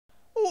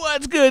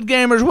What's good,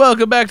 gamers?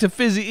 Welcome back to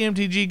Fizzy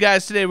MTG,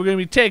 guys. Today we're going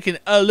to be taking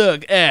a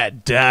look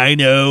at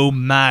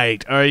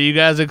Dynamite. Are you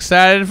guys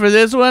excited for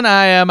this one?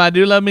 I am. I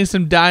do love me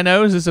some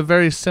dinos. It's a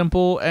very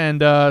simple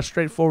and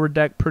straightforward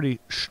deck.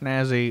 Pretty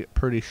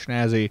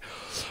snazzy.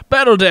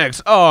 Battle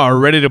decks are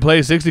ready to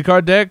play.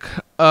 60-card deck.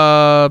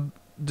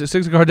 The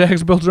 60-card deck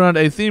is built around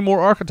a theme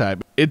or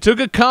archetype. It took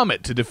a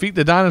comet to defeat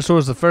the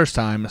dinosaurs the first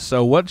time,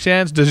 so what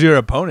chance does your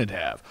opponent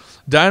have?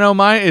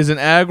 Dynamite is an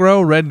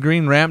aggro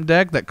red-green ramp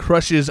deck that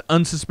crushes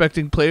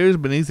unsuspecting players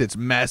beneath its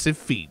massive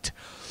feet.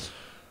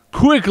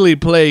 Quickly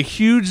play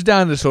huge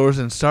dinosaurs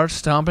and start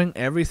stomping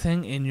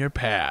everything in your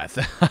path.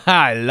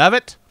 I love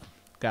it.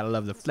 Gotta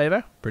love the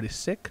flavor. Pretty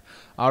sick.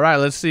 All right,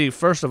 let's see.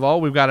 First of all,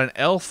 we've got an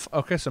elf.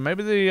 Okay, so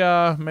maybe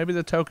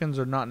the tokens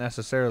are not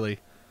necessarily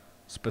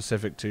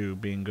specific to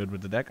being good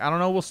with the deck. I don't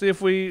know. We'll see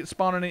if we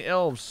spawn any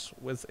elves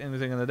with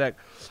anything in the deck.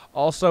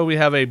 Also, we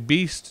have a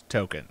beast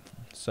token.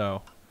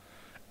 So,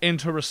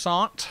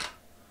 interessant.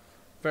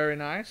 Very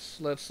nice.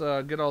 Let's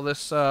get all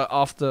this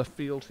off the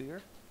field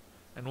here.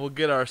 And we'll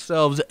get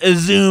ourselves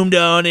zoomed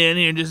on in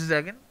here in just a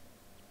second.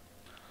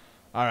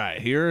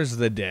 Alright, here's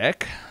the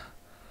deck.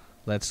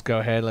 Let's go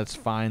ahead. Let's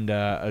find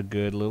a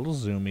good little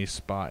zoomy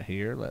spot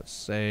here. Let's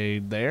say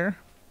there.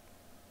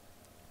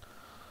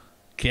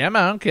 Come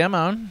on, come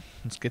on.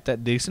 Let's get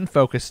that decent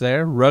focus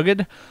there.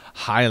 Rugged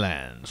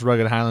Highlands.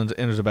 Rugged Highlands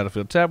enters the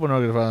battlefield. Tap. When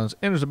Rugged Highlands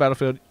enters the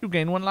battlefield, you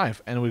gain 1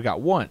 life. And we've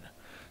got 1,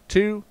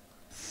 2,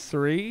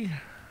 3,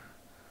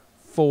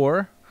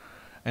 4.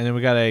 And then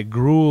we got a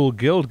Gruul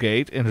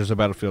Guildgate enters the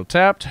battlefield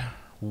tapped.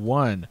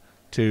 1,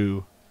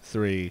 2,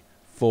 3,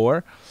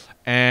 4.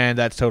 And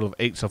that's a total of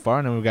 8 so far.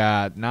 And then we've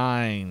got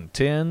 9,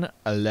 10,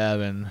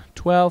 11,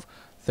 12,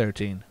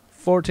 13,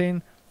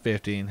 14,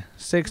 15,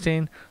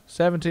 16,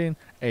 17,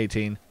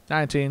 18,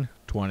 19,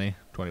 20,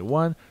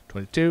 21,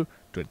 22,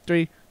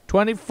 23,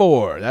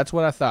 24. That's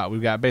what I thought.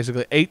 We've got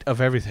basically 8 of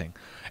everything.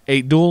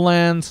 8 dual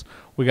lands.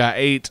 We got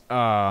 8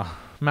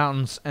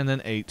 mountains and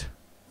then 8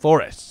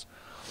 forests.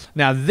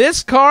 Now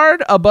this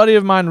card, a buddy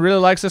of mine really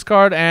likes this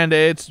card, and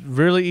it's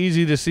really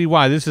easy to see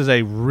why. This is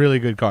a really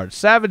good card.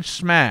 Savage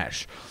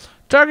Smash.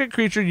 Target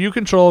creature you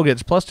control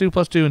gets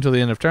 +2/+2 until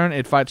the end of turn.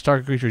 It fights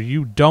target creature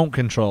you don't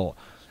control.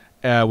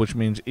 Which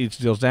means each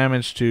deals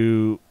damage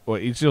equal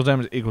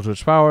to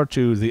its power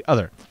to the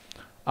other.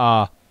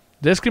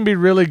 This can be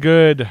really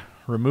good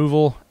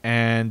removal,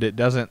 and it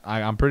doesn't.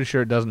 I'm pretty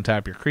sure it doesn't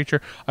tap your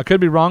creature. I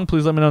could be wrong.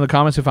 Please let me know in the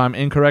comments if I'm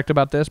incorrect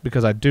about this,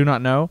 because I do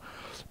not know.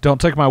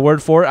 Don't take my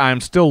word for it. I'm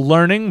still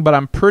learning, but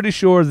I'm pretty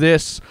sure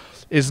this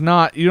is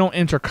not. You don't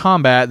enter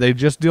combat. They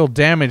just deal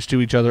damage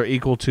to each other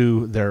equal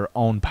to their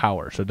own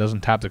power, so it doesn't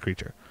tap the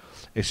creature.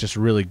 It's just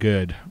really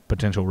good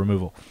potential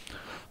removal.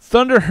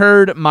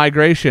 Thunderherd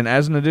Migration.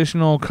 As an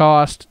additional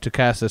cost to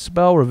cast this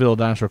spell, reveal a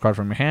dinosaur card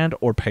from your hand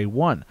or pay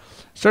 1.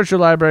 Search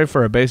your library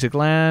for a basic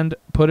land,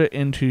 put it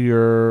into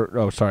your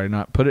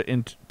put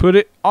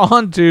it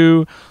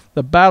onto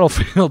the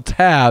battlefield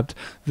tapped,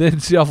 then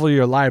shuffle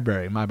your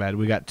library. My bad.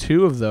 We got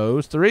 2 of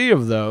those, 3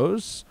 of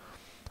those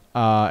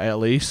at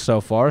least so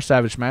far.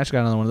 Savage Smash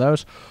got another one of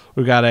those.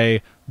 We've got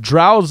a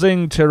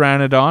Drowsing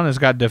Pteranodon. It's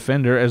got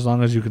Defender. As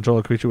long as you control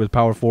a creature with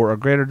power 4 or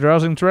greater,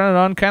 Drowsing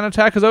Pteranodon can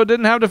attack as though it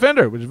didn't have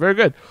Defender, which is very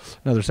good.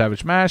 Another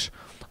Savage Smash.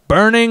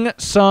 Burning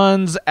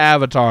Sun's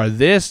Avatar.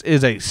 This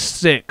is a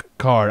sick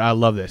card. I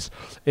love this.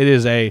 It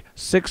is a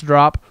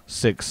 6-drop,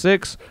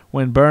 6/6.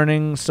 When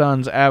Burning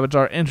Sun's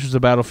Avatar enters the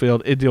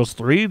battlefield, it deals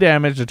 3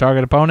 damage to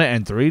target opponent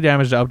and 3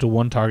 damage to up to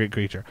 1 target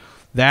creature.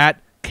 That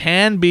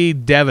can be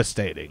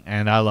devastating,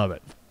 and I love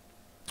it.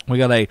 We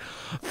got a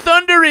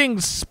Thundering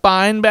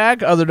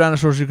Spineback. Other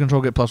dinosaurs you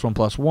control get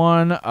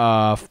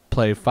 +1/+1.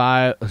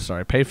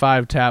 Pay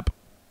 5, tap.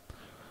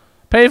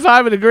 Pay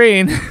 5 in the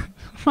green.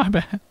 My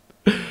bad.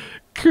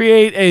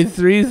 Create a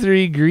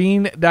 3/3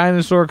 green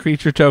dinosaur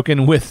creature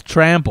token with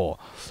trample.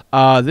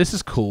 This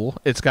is cool.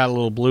 It's got a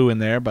little blue in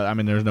there, but I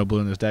mean, there's no blue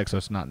in this deck, so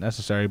it's not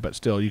necessary. But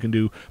still, you can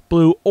do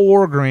blue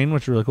or green,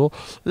 which is really cool.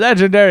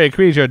 Legendary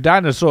creature,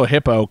 Dinosaur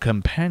Hippo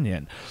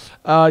Companion.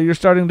 Your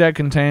starting deck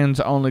contains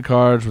only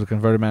cards with a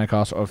converted mana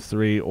cost of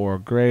 3 or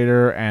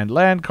greater, and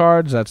land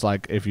cards. That's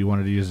like if you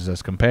wanted to use this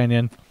as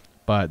companion,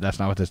 but that's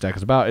not what this deck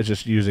is about. It's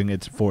just using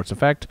it for its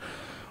effect.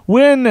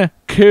 When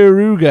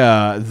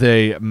Kiruga,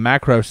 the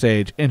Macro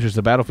Sage, enters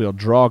the battlefield,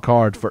 draw a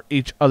card for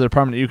each other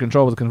permanent you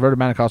control with a converted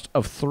mana cost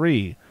of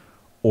 3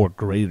 or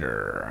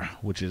greater,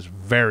 which is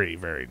very,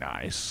 very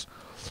nice.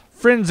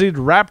 Frenzied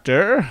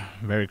Raptor,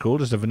 very cool.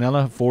 Just a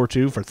vanilla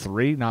 4/2 for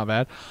 3, not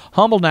bad.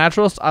 Humble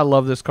Naturalist, I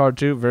love this card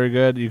too, very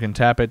good. You can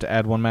tap it to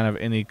add 1 mana of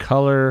any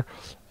color.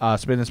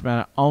 Spend this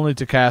mana only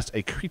to cast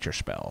a creature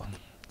spell.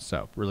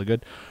 So, really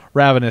good.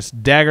 Ravenous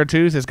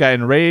Daggertooth. It's got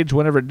Enrage.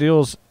 Whenever it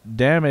deals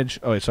damage...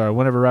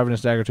 Whenever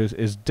Ravenous Daggertooth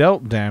is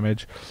dealt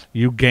damage,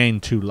 you gain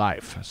 2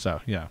 life.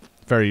 So, yeah,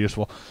 very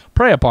useful.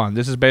 Prey Upon.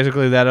 This is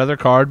basically that other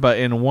card, but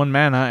in 1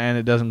 mana, and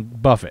it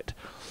doesn't buff it.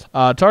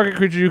 Target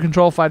creature you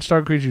control fights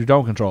target creature you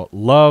don't control.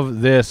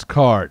 Love this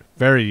card.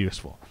 Very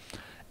useful.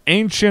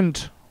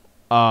 Ancient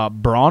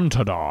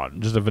Brontodon.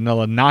 Just a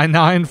vanilla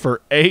 9/9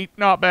 for 8.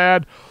 Not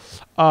bad.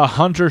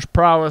 Hunter's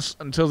Prowess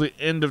until the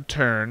end of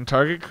turn.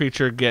 Target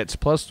creature gets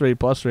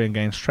 +3/+3 and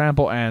gains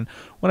trample, and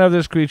whenever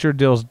this creature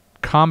deals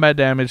combat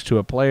damage to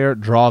a player,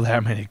 draw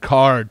that many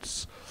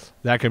cards.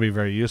 That can be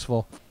very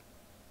useful.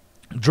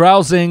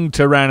 Drowsing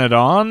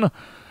Pteranodon.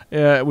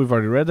 We've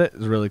already read it.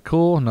 It's really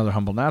cool. Another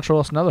Humble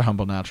Naturalist. Another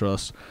Humble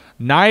Naturalist.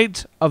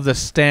 Knight of the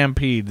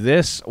Stampede.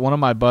 This, one of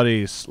my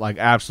buddies, like,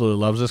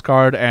 absolutely loves this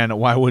card, and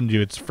why wouldn't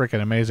you? It's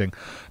freaking amazing.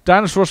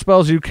 Dinosaur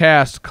spells you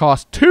cast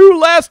cost 2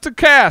 less to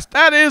cast.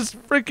 That is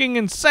freaking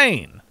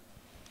insane.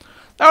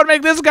 That would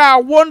make this guy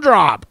a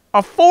 1-drop.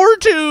 A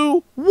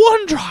 4/2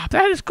 1-drop.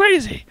 That is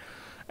crazy.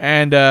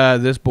 And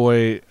this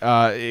boy,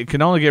 it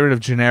can only get rid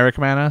of generic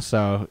mana,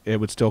 so it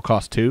would still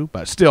cost 2,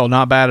 but still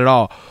not bad at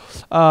all.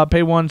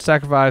 Pay 1,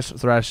 sacrifice,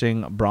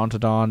 Thrashing,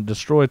 Brontodon,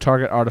 destroy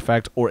target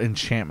artifact or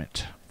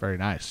enchantment. Very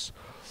nice.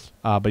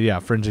 But yeah,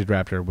 Frenzied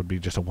Raptor would be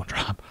just a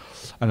 1-drop.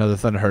 Another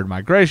Thunderherd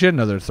Migration,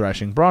 another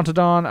Thrashing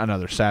Brontodon,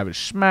 another Savage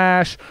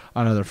Smash,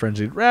 another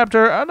Frenzied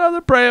Raptor, another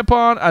Prey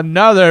Upon,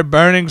 another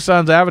Burning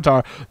Sun's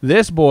Avatar.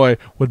 This boy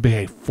would be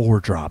a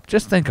 4-drop.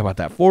 Just think about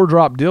that.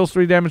 4-drop, deals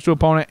 3 damage to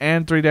opponent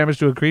and 3 damage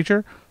to a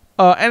creature.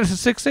 And it's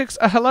a 6/6.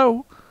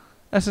 Hello.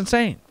 That's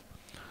insane.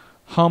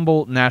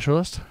 Humble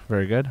Naturalist.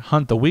 Very good.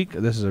 Hunt the Weak.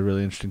 This is a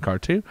really interesting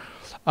card too.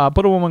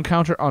 Put a 1/1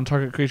 counter on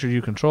target creature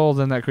you control.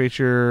 Then that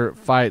creature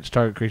fights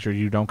target creature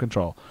you don't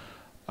control.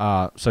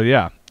 So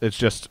yeah, it's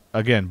just,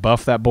 again,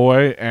 buff that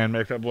boy and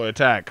make that boy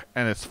attack.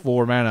 And it's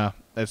 4 mana.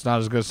 It's not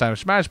as good as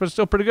Savage Smash, but it's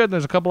still pretty good.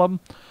 There's a couple of them.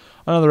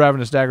 Another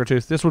Ravenous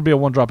Daggertooth. This would be a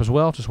 1-drop as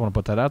well. Just want to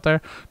put that out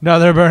there.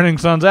 Another Burning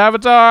Sun's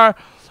Avatar.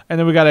 And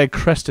then we got a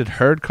Crested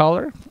Herd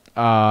Caller.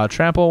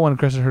 Trample. When a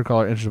Crested Herd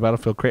Caller enters the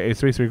battlefield, create a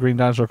 3/3 green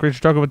dinosaur creature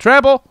token with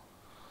Trample.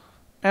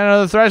 And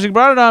another Thrashing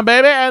Brontodon,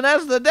 baby. And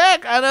that's the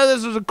deck. I know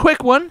this was a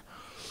quick one.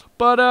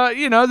 But,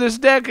 you know, this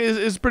deck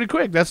is pretty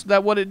quick. That's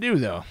what it do,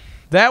 though.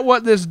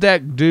 What this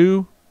deck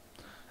do,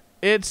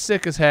 it's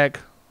sick as heck.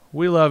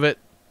 We love it.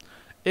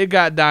 It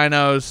got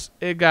dinos.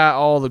 It got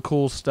all the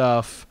cool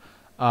stuff.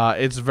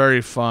 It's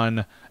very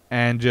fun.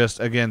 And just,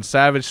 again,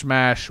 Savage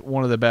Smash,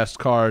 one of the best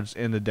cards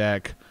in the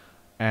deck.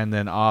 And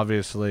then,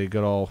 obviously,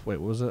 good old... Wait,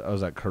 what was it? Oh,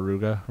 was that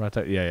Karuga right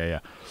there? Yeah.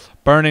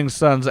 Burning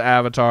Sun's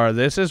Avatar.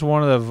 This is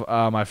one of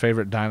my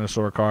favorite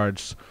dinosaur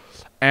cards.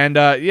 And,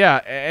 yeah,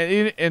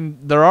 and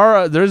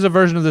there's a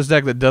version of this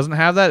deck that doesn't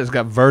have that. It's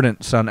got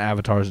Verdant Sun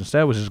Avatars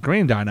instead, which is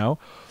Green Dino.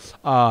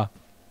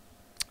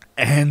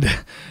 And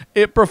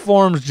it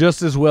performs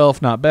just as well,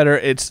 if not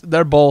better.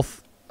 They're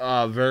both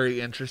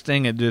very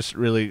interesting. It just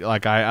really,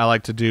 like, I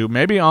like to do.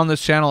 Maybe on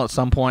this channel at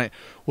some point,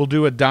 we'll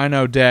do a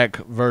Dino deck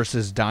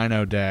versus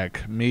Dino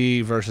deck.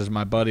 Me versus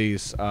my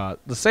buddies.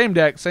 The same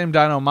deck, same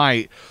Dino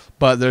might,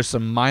 but there's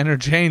some minor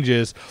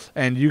changes,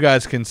 and you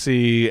guys can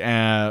see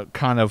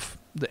kind of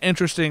the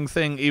interesting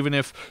thing. Even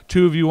if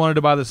 2 of you wanted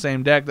to buy the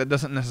same deck, that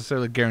doesn't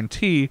necessarily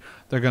guarantee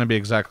they're going to be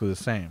exactly the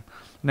same.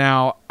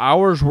 Now,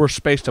 ours were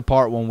spaced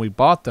apart when we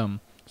bought them,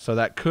 so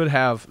that could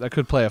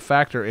play a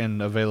factor in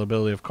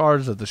availability of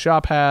cards that the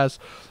shop has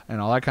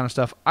and all that kind of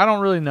stuff. I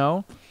don't really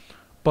know,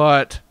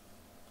 but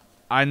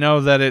I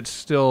know that it's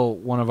still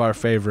one of our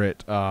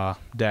favorite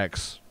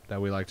decks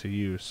that we like to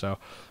use. So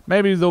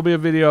maybe there'll be a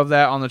video of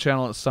that on the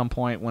channel at some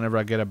point whenever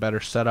I get a better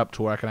setup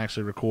to where I can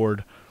actually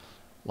record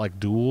like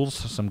duels,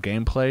 some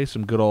gameplay,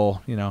 some good old,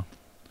 you know,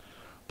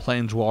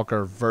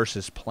 Planeswalker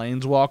versus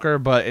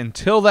Planeswalker. But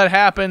until that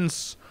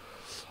happens,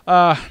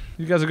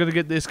 you guys are going to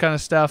get this kind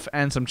of stuff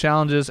and some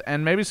challenges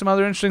and maybe some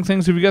other interesting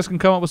things. If you guys can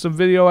come up with some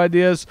video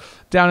ideas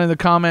down in the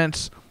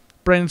comments,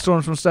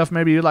 brainstorm some stuff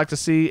maybe you'd like to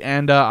see,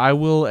 and I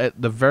will at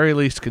the very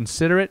least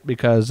consider it,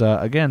 because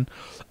again,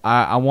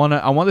 I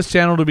want this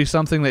channel to be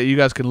something that you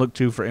guys can look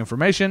to for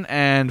information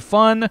and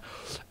fun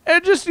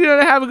and just, you know,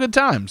 to have a good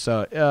time.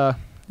 So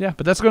yeah,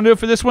 but that's going to do it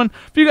for this one.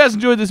 If you guys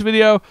enjoyed this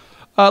video,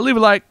 leave a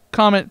like,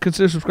 comment,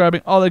 consider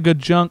subscribing, all that good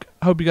junk.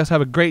 I hope you guys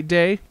have a great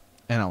day,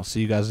 and I'll see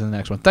you guys in the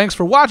next one. Thanks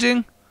for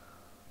watching.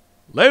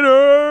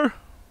 Later.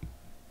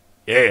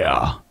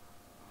 Yeah.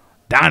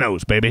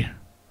 Dinos, baby.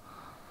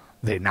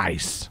 They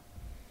nice.